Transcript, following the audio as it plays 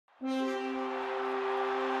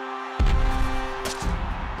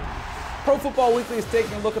Pro Football Weekly is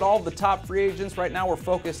taking a look at all of the top free agents. Right now we're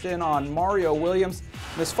focused in on Mario Williams.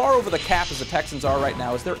 And as far over the cap as the Texans are right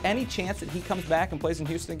now, is there any chance that he comes back and plays in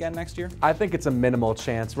Houston again next year? I think it's a minimal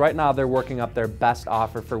chance. Right now they're working up their best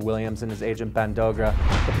offer for Williams and his agent Ben Dogra.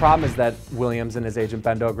 The problem is that Williams and his agent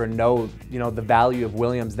Ben Dogra know, the value of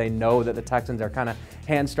Williams. They know that the Texans are kind of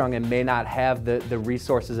hamstrung and may not have the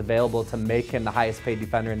resources available to make him the highest paid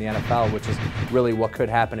defender in the NFL, which is really what could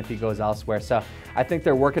happen if he goes elsewhere. So I think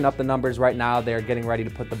they're working up the numbers right now. They're getting ready to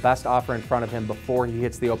put the best offer in front of him before he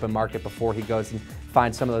hits the open market, before he goes and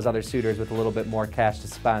finds some of those other suitors with a little bit more cash to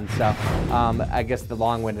spend. So I guess the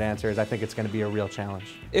long-winded answer is I think it's going to be a real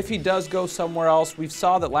challenge. If he does go somewhere else, we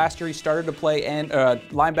saw that last year he started to play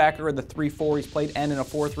linebacker in the 3-4. He's played end in a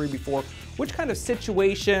 4-3 before. Which kind of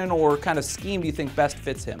situation or kind of scheme do you think best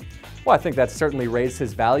fits him? Well, I think that's certainly raised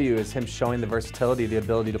his value, is him showing the versatility, the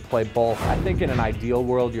ability to play both. I think in an ideal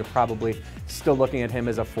world, you're probably still looking at him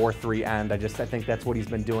as a 4-3 end. I think that's what he's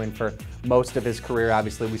been doing for most of his career.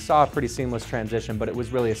 Obviously, we saw a pretty seamless transition, but it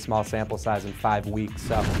was really a small sample size in 5 weeks.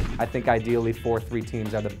 So I think ideally 4-3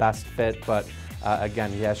 teams are the best fit, but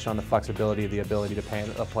again, he has shown the flexibility, the ability to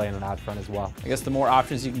play in an odd front as well. I guess the more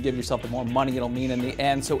options you can give yourself, the more money it'll mean in the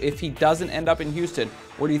end. So if he doesn't end up in Houston,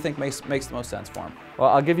 where do you think makes the most sense for him? Well,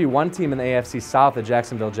 I'll give you one team in the AFC South, the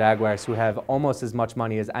Jacksonville Jaguars, who have almost as much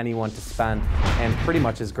money as anyone to spend and pretty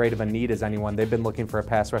much as great of a need as anyone. They've been looking for a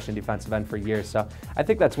pass rushing defensive end for years. So I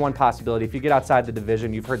think that's one possibility. If you get outside the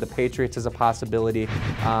division, you've heard the Patriots as a possibility.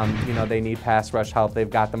 They need pass rush help. They've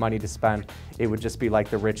got the money to spend. It would just be like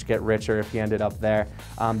the rich get richer if he ended up there.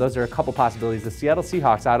 Those are a couple possibilities. The Seattle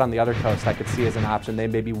Seahawks out on the other coast I could see as an option. They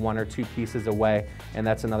may be 1 or 2 pieces away, and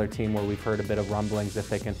that's another team where we've heard a bit of rumblings if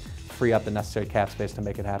they can free up the necessary cap space to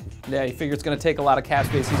make it happen. Yeah, you figure it's going to take a lot of cap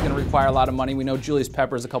space. He's going to require a lot of money. We know Julius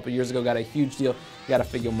Peppers a couple years ago got a huge deal. You got to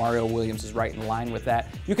figure Mario Williams is right in line with that.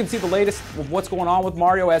 You can see the latest of what's going on with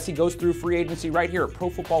Mario as he goes through free agency right here at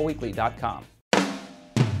ProFootballWeekly.com.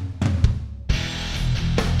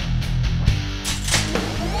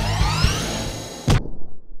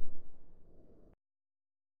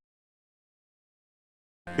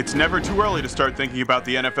 It's never too early to start thinking about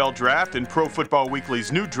the NFL Draft, and Pro Football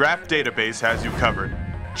Weekly's new draft database has you covered.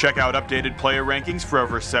 Check out updated player rankings for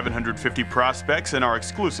over 750 prospects and our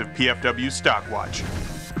exclusive PFW Stock Watch.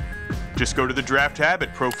 Just go to the Draft tab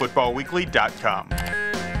at ProFootballWeekly.com.